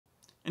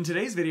In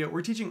today's video,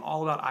 we're teaching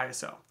all about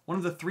ISO, one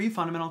of the 3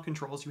 fundamental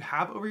controls you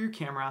have over your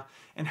camera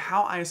and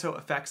how ISO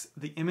affects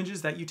the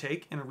images that you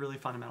take in a really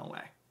fundamental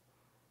way.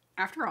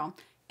 After all,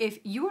 if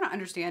you want to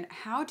understand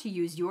how to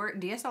use your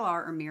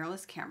DSLR or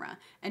mirrorless camera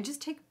and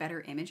just take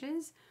better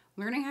images,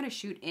 learning how to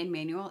shoot in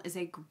manual is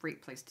a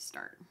great place to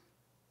start.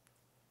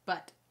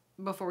 But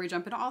before we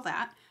jump into all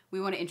that, we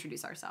want to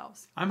introduce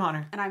ourselves. I'm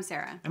Hunter. And I'm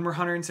Sarah. And we're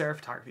Hunter and Sarah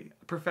Photography,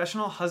 a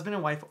professional husband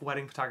and wife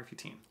wedding photography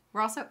team. We're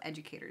also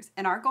educators,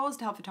 and our goal is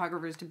to help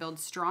photographers to build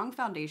strong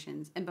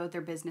foundations in both their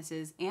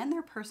businesses and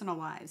their personal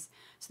lives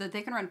so that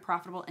they can run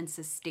profitable and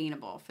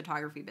sustainable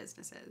photography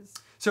businesses.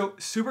 So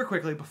super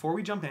quickly, before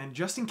we jump in,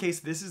 just in case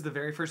this is the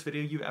very first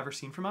video you've ever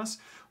seen from us,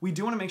 we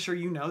do want to make sure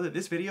you know that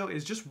this video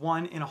is just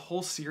one in a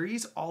whole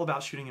series all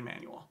about shooting in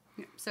manual.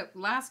 So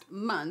last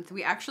month,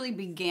 we actually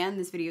began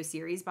this video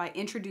series by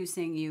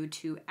introducing you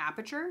to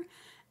Aperture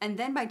and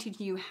then by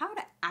teaching you how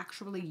to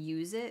actually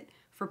use it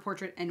for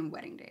portrait and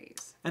wedding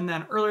days. And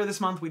then earlier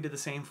this month, we did the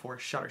same for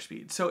shutter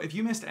speed. So if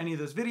you missed any of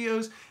those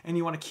videos and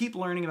you want to keep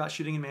learning about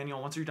shooting in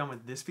manual once you're done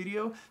with this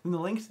video, then the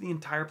link to the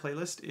entire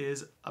playlist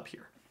is up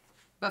here.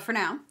 But for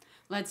now,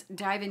 let's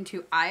dive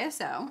into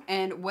ISO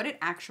and what it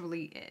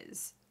actually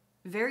is.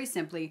 Very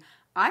simply,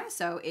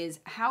 ISO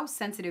is how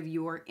sensitive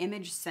your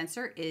image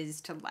sensor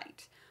is to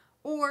light,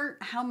 or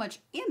how much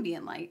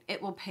ambient light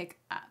it will pick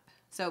up.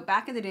 So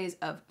back in the days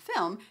of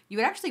film, you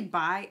would actually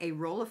buy a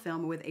roll of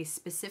film with a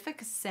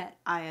specific set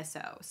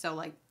ISO. So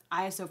like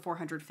ISO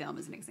 400 film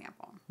is an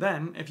example.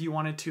 Then, if you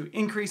wanted to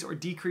increase or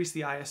decrease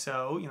the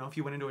ISO, if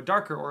you went into a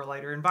darker or a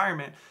lighter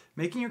environment,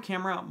 making your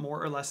camera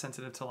more or less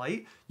sensitive to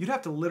light, you'd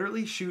have to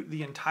literally shoot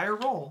the entire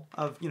roll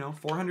of,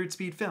 400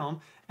 speed film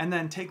and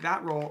then take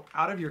that roll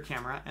out of your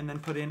camera and then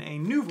put in a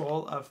new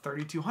roll of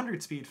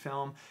 3200 speed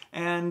film.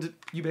 And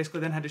you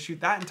basically then had to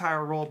shoot that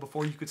entire roll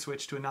before you could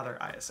switch to another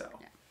ISO.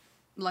 Yeah.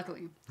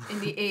 Luckily, in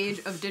the age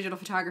of digital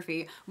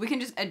photography, we can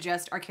just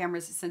adjust our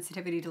camera's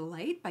sensitivity to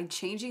light by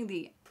changing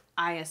the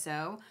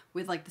ISO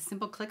with like the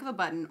simple click of a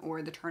button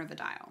or the turn of a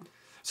dial.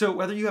 So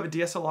whether you have a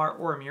DSLR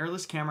or a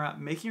mirrorless camera,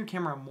 making your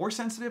camera more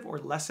sensitive or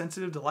less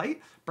sensitive to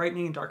light,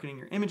 brightening and darkening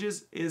your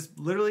images is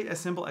literally as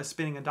simple as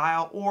spinning a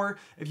dial, or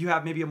if you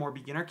have maybe a more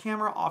beginner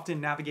camera, often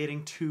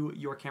navigating to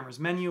your camera's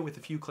menu with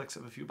a few clicks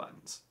of a few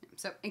buttons.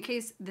 So in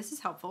case this is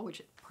helpful,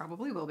 which it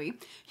probably will be,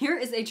 here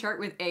is a chart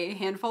with a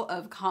handful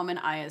of common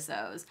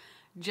ISOs.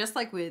 Just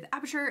like with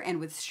aperture and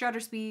with shutter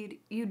speed,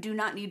 you do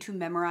not need to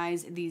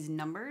memorize these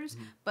numbers,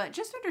 but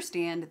just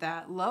understand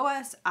that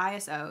lowest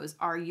ISOs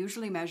are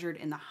usually measured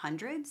in the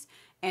hundreds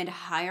and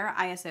higher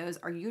ISOs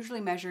are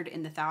usually measured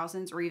in the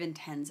thousands or even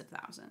tens of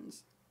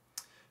thousands.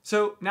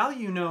 So now that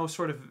you know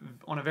sort of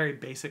on a very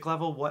basic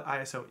level what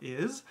ISO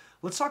is,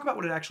 let's talk about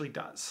what it actually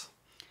does.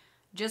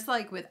 Just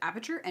like with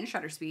aperture and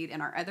shutter speed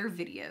in our other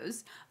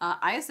videos,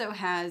 ISO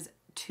has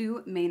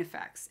 2 main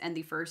effects, and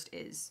the first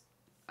is,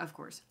 of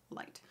course,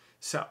 light.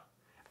 So,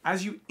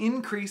 as you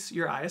increase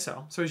your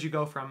ISO, so as you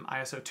go from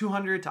ISO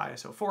 200 to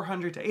ISO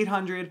 400 to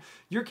 800,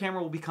 your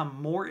camera will become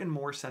more and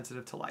more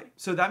sensitive to light.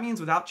 So that means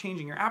without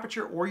changing your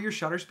aperture or your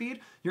shutter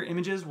speed, your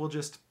images will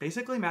just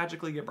basically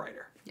magically get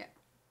brighter. Yeah.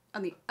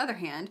 On the other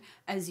hand,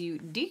 as you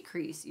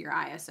decrease your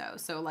ISO,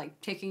 so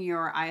like taking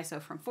your ISO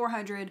from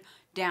 400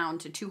 down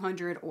to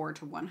 200 or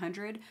to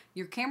 100,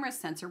 your camera's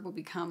sensor will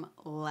become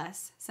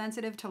less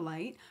sensitive to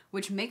light,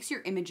 which makes your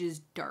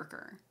images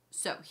darker.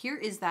 So here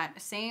is that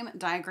same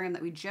diagram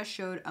that we just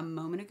showed a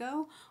moment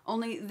ago,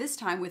 only this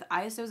time with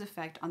ISO's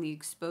effect on the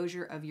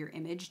exposure of your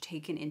image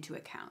taken into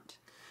account.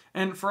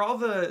 And for all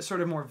the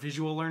sort of more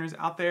visual learners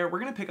out there, we're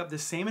going to pick up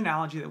this same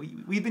analogy that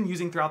we've been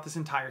using throughout this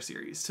entire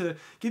series to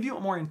give you a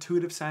more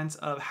intuitive sense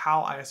of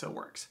how ISO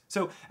works.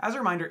 So as a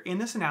reminder, in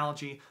this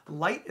analogy,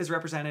 light is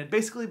represented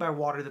basically by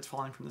water that's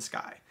falling from the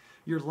sky.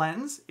 Your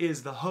lens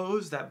is the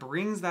hose that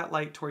brings that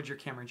light towards your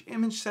camera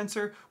image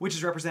sensor, which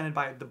is represented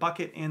by the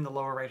bucket in the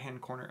lower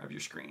right-hand corner of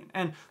your screen.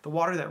 And the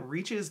water that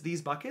reaches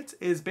these buckets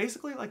is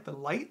basically like the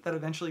light that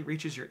eventually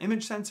reaches your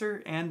image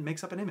sensor and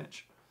makes up an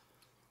image.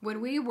 When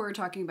we were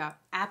talking about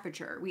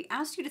aperture, we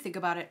asked you to think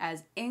about it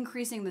as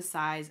increasing the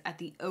size at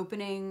the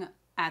opening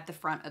at the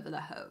front of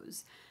the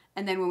hose.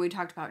 And then when we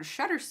talked about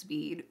shutter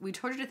speed, we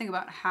told you to think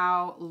about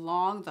how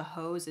long the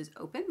hose is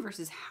open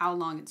versus how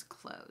long it's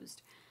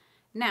closed.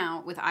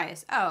 Now, with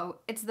ISO,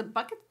 it's the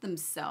buckets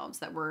themselves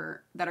that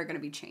are going to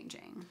be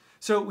changing.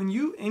 So when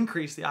you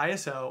increase the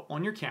ISO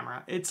on your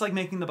camera, it's like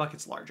making the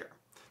buckets larger.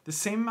 The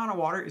same amount of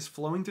water is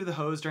flowing through the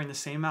hose during the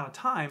same amount of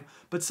time,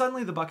 but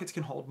suddenly the buckets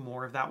can hold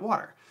more of that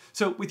water.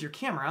 So with your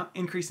camera,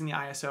 increasing the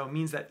ISO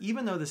means that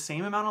even though the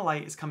same amount of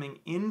light is coming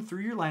in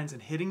through your lens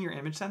and hitting your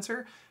image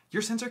sensor,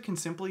 your sensor can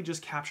simply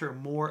just capture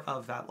more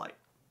of that light.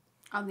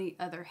 On the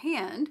other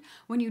hand,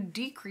 when you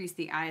decrease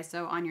the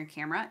ISO on your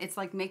camera, it's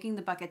like making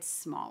the buckets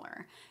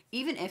smaller.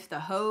 Even if the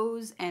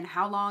hose and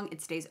how long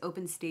it stays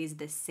open stays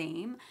the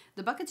same,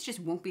 the buckets just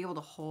won't be able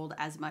to hold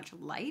as much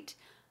light.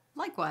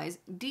 Likewise,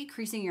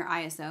 decreasing your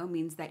ISO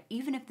means that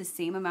even if the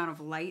same amount of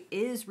light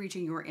is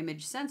reaching your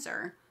image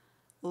sensor,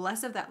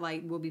 less of that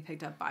light will be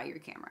picked up by your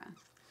camera.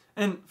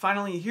 And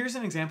finally, here's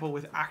an example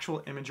with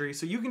actual imagery,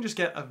 so you can just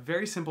get a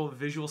very simple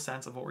visual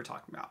sense of what we're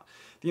talking about.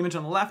 The image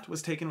on the left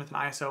was taken with an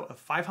ISO of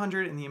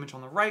 500, and the image on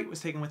the right was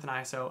taken with an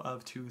ISO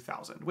of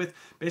 2000, with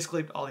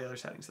basically all the other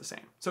settings the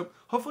same. So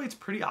hopefully it's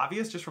pretty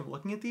obvious just from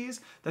looking at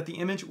these that the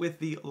image with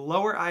the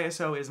lower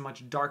ISO is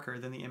much darker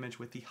than the image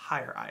with the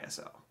higher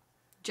ISO.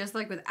 Just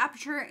like with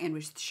aperture and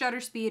with shutter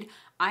speed,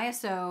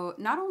 ISO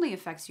not only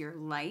affects your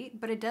light,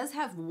 but it does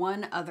have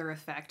one other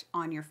effect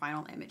on your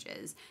final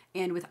images.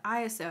 And with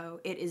ISO,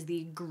 it is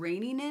the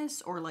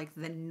graininess or like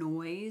the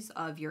noise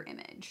of your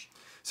image.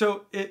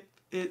 So if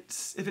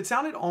it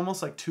sounded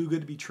almost like too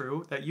good to be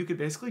true, that you could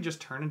basically just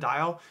turn a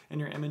dial and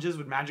your images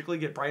would magically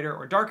get brighter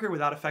or darker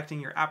without affecting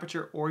your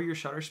aperture or your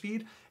shutter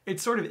speed, it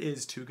sort of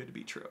is too good to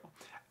be true.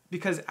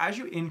 Because as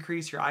you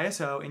increase your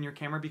ISO and your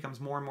camera becomes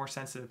more and more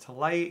sensitive to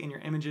light and your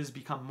images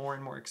become more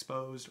and more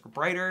exposed or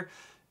brighter,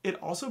 it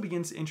also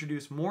begins to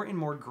introduce more and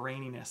more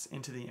graininess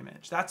into the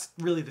image. That's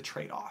really the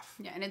trade-off.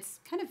 Yeah, and it's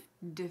kind of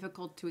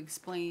difficult to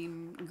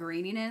explain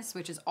graininess,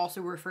 which is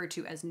also referred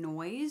to as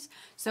noise.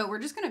 So we're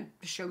just going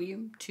to show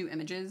you two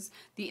images.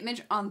 The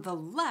image on the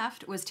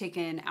left was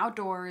taken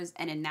outdoors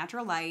and in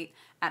natural light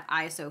at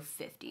ISO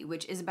 50,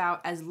 which is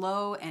about as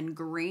low and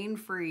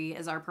grain-free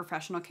as our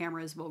professional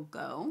cameras will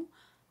go.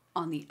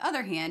 On the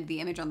other hand,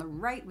 the image on the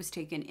right was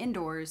taken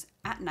indoors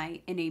at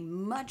night in a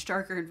much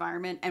darker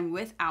environment and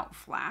without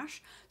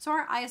flash. So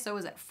our ISO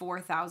is at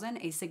 4000,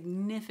 a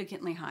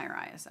significantly higher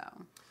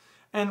ISO.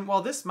 And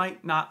while this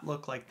might not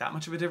look like that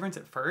much of a difference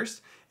at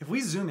first, if we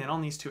zoom in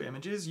on these two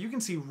images, you can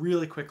see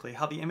really quickly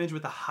how the image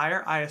with the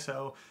higher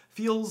ISO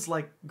feels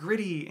like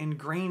gritty and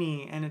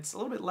grainy, and it's a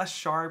little bit less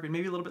sharp and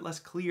maybe a little bit less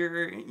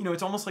clear. You know,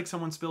 it's almost like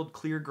someone spilled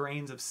clear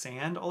grains of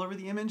sand all over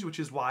the image, which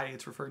is why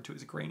it's referred to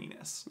as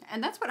graininess.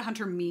 And that's what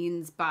Hunter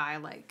means by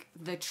like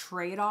the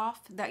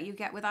trade-off that you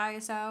get with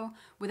ISO.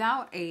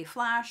 Without a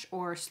flash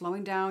or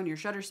slowing down your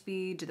shutter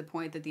speed to the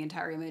point that the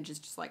entire image is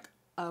just like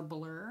a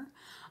blur,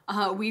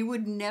 we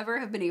would never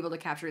have been able to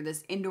capture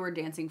this indoor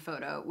dancing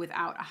photo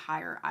without a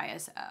higher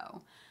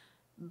ISO.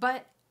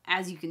 But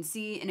as you can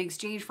see, in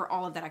exchange for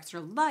all of that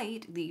extra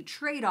light, the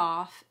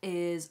trade-off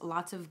is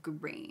lots of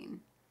grain.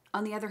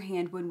 On the other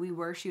hand, when we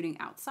were shooting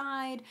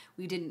outside,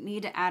 we didn't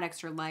need to add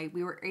extra light.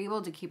 We were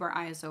able to keep our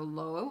ISO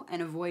low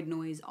and avoid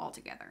noise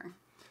altogether.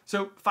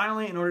 So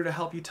finally, in order to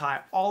help you tie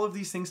all of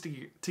these things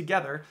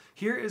together,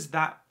 here is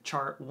that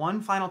chart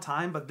one final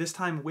time, but this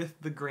time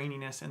with the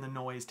graininess and the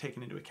noise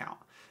taken into account.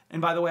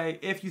 And by the way,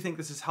 if you think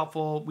this is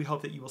helpful, we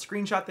hope that you will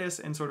screenshot this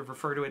and sort of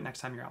refer to it next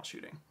time you're out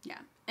shooting. Yeah.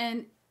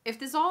 And if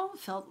this all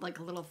felt like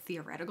a little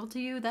theoretical to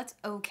you, that's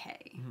okay.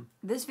 Mm-hmm.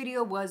 This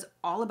video was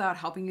all about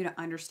helping you to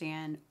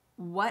understand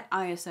what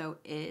ISO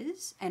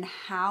is and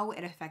how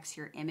it affects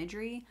your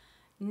imagery.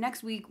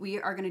 Next week, we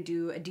are going to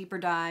do a deeper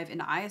dive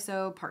into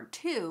ISO part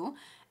 2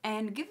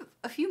 and give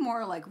a few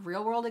more like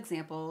real world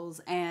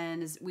examples,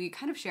 and we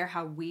kind of share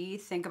how we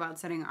think about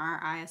setting our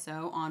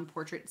ISO on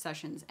portrait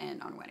sessions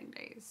and on wedding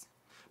days.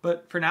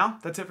 But for now,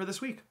 that's it for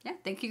this week. Yeah,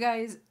 thank you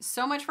guys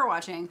so much for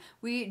watching.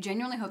 We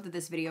genuinely hope that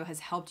this video has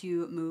helped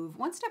you move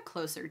one step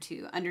closer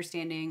to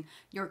understanding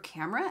your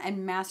camera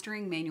and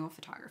mastering manual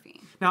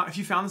photography. Now, if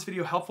you found this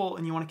video helpful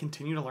and you want to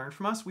continue to learn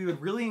from us, we would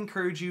really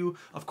encourage you,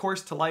 of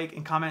course, to like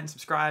and comment and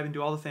subscribe and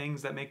do all the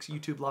things that makes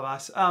YouTube love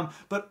us,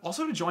 but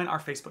also to join our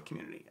Facebook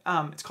community.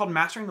 It's called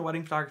Mastering the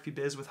Wedding Photography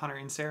Biz with Hunter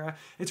and Sarah.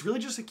 It's really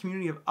just a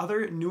community of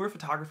other newer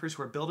photographers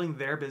who are building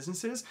their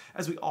businesses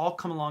as we all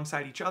come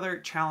alongside each other,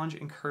 challenge,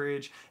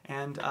 encourage,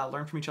 and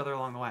learn from each other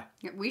along the way.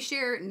 Yeah, we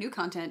share new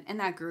content in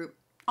that group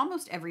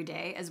almost every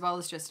day, as well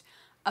as just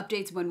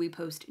updates when we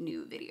post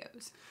new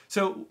videos.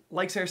 So,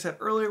 like Sarah said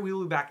earlier, we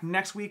will be back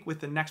next week with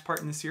the next part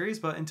in the series,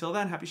 but until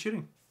then, happy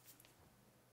shooting.